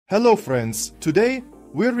Hello friends, today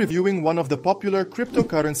we're reviewing one of the popular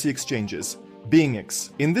cryptocurrency exchanges,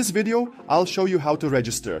 BingX. In this video, I'll show you how to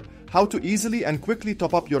register, how to easily and quickly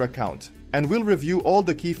top up your account, and we'll review all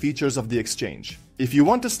the key features of the exchange. If you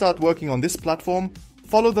want to start working on this platform,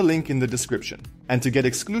 follow the link in the description. And to get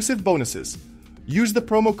exclusive bonuses, use the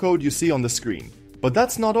promo code you see on the screen. But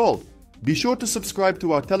that's not all. Be sure to subscribe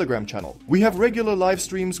to our Telegram channel. We have regular live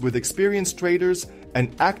streams with experienced traders,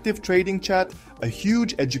 an active trading chat, a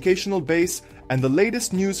huge educational base, and the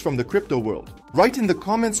latest news from the crypto world. Write in the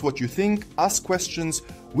comments what you think, ask questions,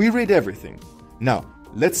 we read everything. Now,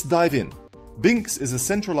 let's dive in. BingX is a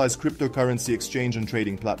centralized cryptocurrency exchange and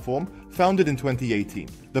trading platform founded in 2018.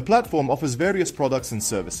 The platform offers various products and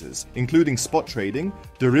services, including spot trading,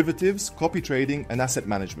 derivatives, copy trading, and asset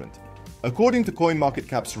management. According to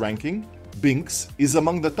CoinMarketCap's ranking, BingX is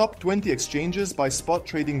among the top 20 exchanges by spot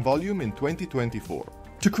trading volume in 2024.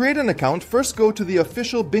 To create an account, first go to the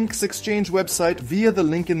official BingX exchange website via the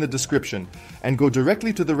link in the description and go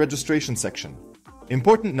directly to the registration section.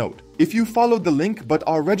 Important note, if you followed the link but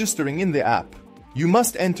are registering in the app, you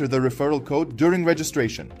must enter the referral code during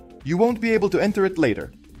registration. You won't be able to enter it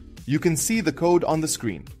later. You can see the code on the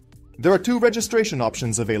screen. There are two registration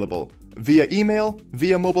options available, via email,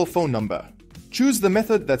 via mobile phone number. Choose the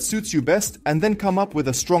method that suits you best and then come up with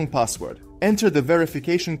a strong password. Enter the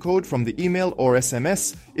verification code from the email or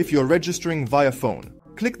SMS if you're registering via phone.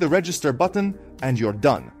 Click the register button and you're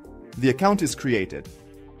done. The account is created.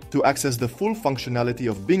 To access the full functionality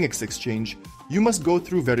of BingX Exchange, you must go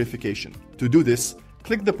through verification. To do this,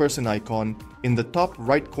 click the person icon in the top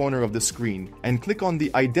right corner of the screen and click on the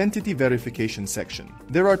Identity Verification section.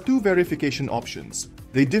 There are two verification options.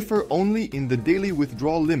 They differ only in the daily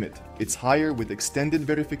withdrawal limit. It's higher with extended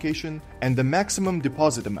verification and the maximum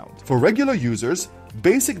deposit amount. For regular users,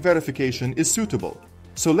 basic verification is suitable.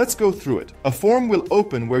 So let's go through it. A form will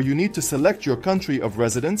open where you need to select your country of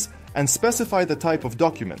residence and specify the type of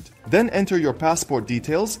document. Then enter your passport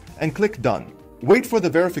details and click Done. Wait for the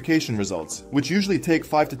verification results, which usually take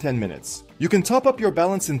 5 to 10 minutes. You can top up your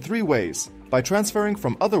balance in 3 ways: by transferring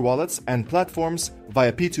from other wallets and platforms,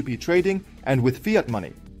 via P2P trading, and with fiat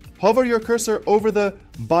money. Hover your cursor over the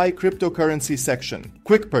Buy Cryptocurrency section.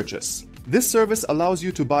 Quick purchase. This service allows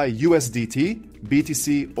you to buy USDT,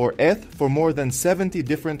 BTC, or ETH for more than 70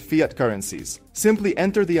 different fiat currencies. Simply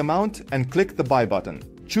enter the amount and click the Buy button.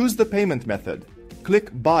 Choose the payment method. Click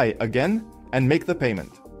Buy again and make the payment.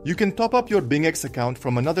 You can top up your BingX account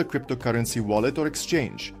from another cryptocurrency wallet or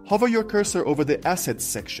exchange. Hover your cursor over the Assets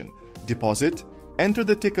section. Deposit. Enter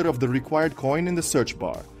the ticker of the required coin in the search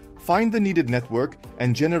bar. Find the needed network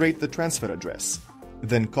and generate the transfer address.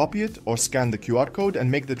 Then copy it or scan the QR code and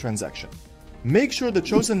make the transaction. Make sure the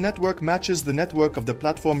chosen network matches the network of the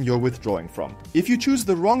platform you're withdrawing from. If you choose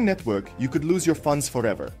the wrong network, you could lose your funds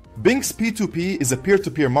forever. BingX P2P is a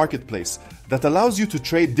peer-to-peer marketplace that allows you to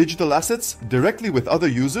trade digital assets directly with other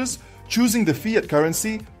users, choosing the fiat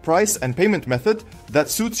currency, price, and payment method that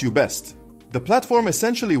suits you best. The platform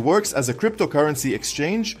essentially works as a cryptocurrency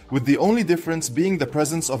exchange, with the only difference being the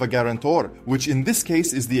presence of a guarantor, which in this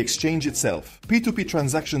case is the exchange itself. P2P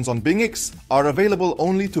transactions on BingX are available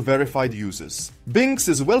only to verified users. BingX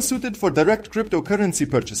is well suited for direct cryptocurrency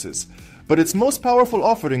purchases, but its most powerful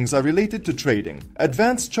offerings are related to trading.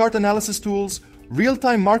 Advanced chart analysis tools,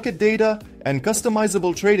 real-time market data, and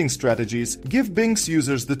customizable trading strategies give BingX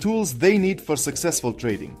users the tools they need for successful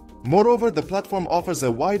trading. Moreover, the platform offers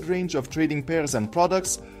a wide range of trading pairs and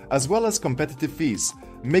products, as well as competitive fees,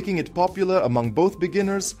 making it popular among both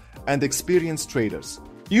beginners and experienced traders.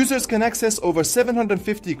 Users can access over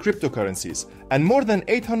 750 cryptocurrencies and more than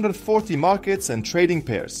 840 markets and trading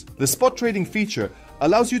pairs. The spot trading feature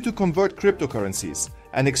allows you to convert cryptocurrencies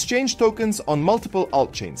and exchange tokens on multiple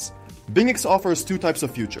altcoins. BingX offers two types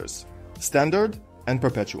of futures: standard and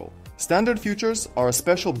perpetual. Standard futures are a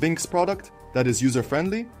special BingX product that is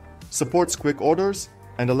user-friendly, supports quick orders,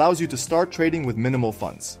 and allows you to start trading with minimal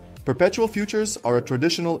funds. Perpetual futures are a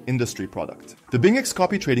traditional industry product. The BingX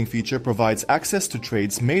copy trading feature provides access to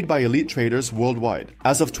trades made by elite traders worldwide.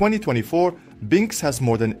 As of 2024, BingX has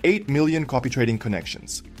more than 8 million copy trading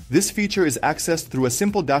connections. This feature is accessed through a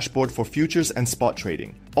simple dashboard for futures and spot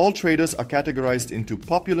trading. All traders are categorized into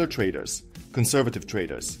popular traders, conservative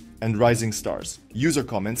traders, and rising stars. User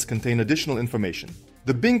comments contain additional information.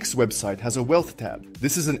 The BingX website has a Wealth tab.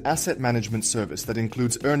 This is an asset management service that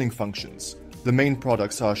includes earning functions. The main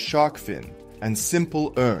products are SharkFin and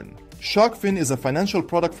Simple Earn. SharkFin is a financial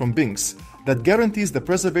product from BingX that guarantees the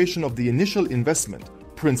preservation of the initial investment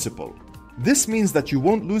principal. This means that you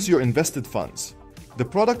won't lose your invested funds. The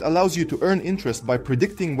product allows you to earn interest by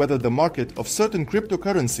predicting whether the market of certain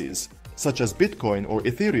cryptocurrencies, such as Bitcoin or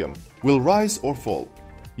Ethereum, will rise or fall.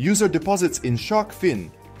 User deposits in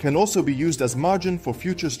SharkFin can also be used as margin for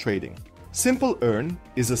futures trading. Simple Earn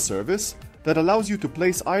is a service that allows you to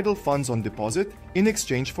place idle funds on deposit in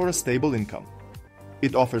exchange for a stable income.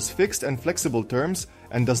 It offers fixed and flexible terms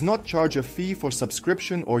and does not charge a fee for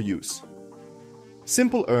subscription or use.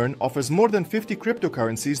 Simple Earn offers more than 50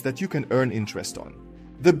 cryptocurrencies that you can earn interest on.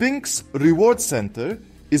 The BingX Reward Center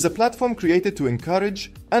is a platform created to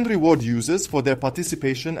encourage and reward users for their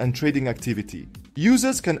participation and trading activity.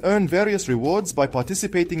 Users can earn various rewards by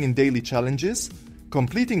participating in daily challenges,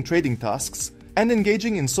 completing trading tasks, and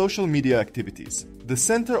engaging in social media activities. The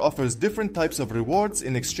center offers different types of rewards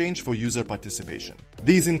in exchange for user participation.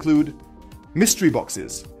 These include mystery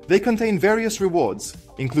boxes. They contain various rewards,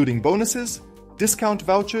 including bonuses, discount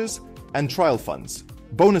vouchers, and trial funds.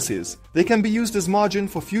 Bonuses. They can be used as margin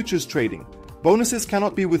for futures trading. Bonuses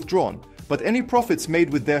cannot be withdrawn, but any profits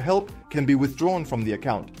made with their help can be withdrawn from the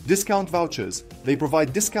account. Discount vouchers. They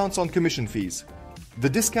provide discounts on commission fees. The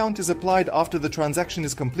discount is applied after the transaction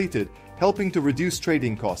is completed, helping to reduce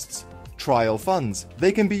trading costs. Trial funds.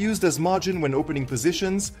 They can be used as margin when opening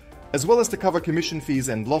positions, as well as to cover commission fees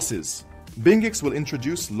and losses. BingX will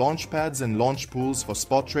introduce launchpads and launchpools for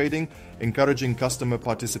spot trading, encouraging customer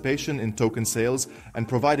participation in token sales and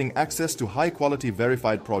providing access to high-quality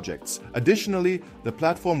verified projects. Additionally, the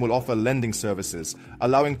platform will offer lending services,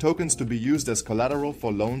 allowing tokens to be used as collateral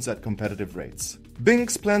for loans at competitive rates.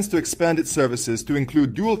 BingX plans to expand its services to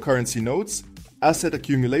include dual currency notes, asset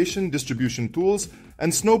accumulation, distribution tools,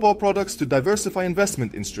 and snowball products to diversify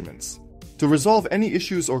investment instruments. To resolve any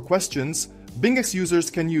issues or questions, BingX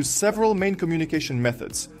users can use several main communication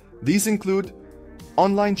methods. These include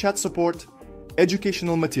online chat support,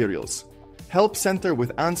 educational materials, help center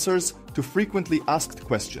with answers to frequently asked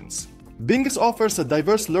questions. BingX offers a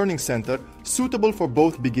diverse learning center suitable for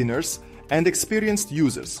both beginners and experienced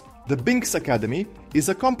users. The BingX Academy is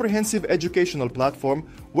a comprehensive educational platform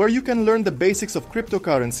where you can learn the basics of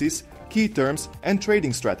cryptocurrencies, key terms, and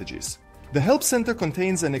trading strategies. The Help Center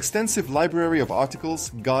contains an extensive library of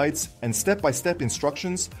articles, guides, and step-by-step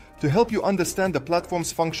instructions to help you understand the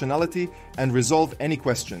platform's functionality and resolve any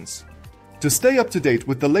questions. To stay up to date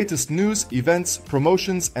with the latest news, events,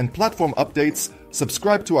 promotions, and platform updates,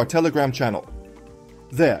 subscribe to our Telegram channel.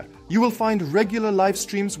 There, you will find regular live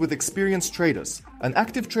streams with experienced traders, an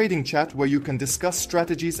active trading chat where you can discuss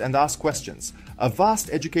strategies and ask questions, a vast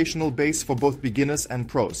educational base for both beginners and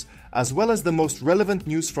pros, as well as the most relevant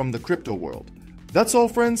news from the crypto world. That's all,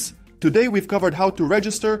 friends. Today we've covered how to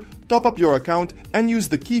register, top up your account, and use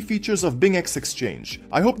the key features of BingX Exchange.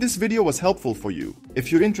 I hope this video was helpful for you.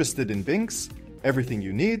 If you're interested in BingX, everything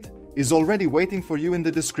you need is already waiting for you in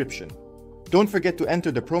the description. Don't forget to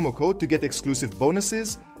enter the promo code to get exclusive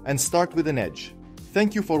bonuses and start with an edge.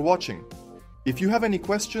 Thank you for watching. If you have any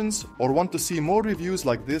questions or want to see more reviews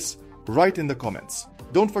like this, write in the comments.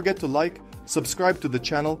 Don't forget to like, subscribe to the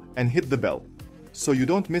channel and hit the bell so you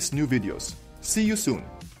don't miss new videos. See you soon.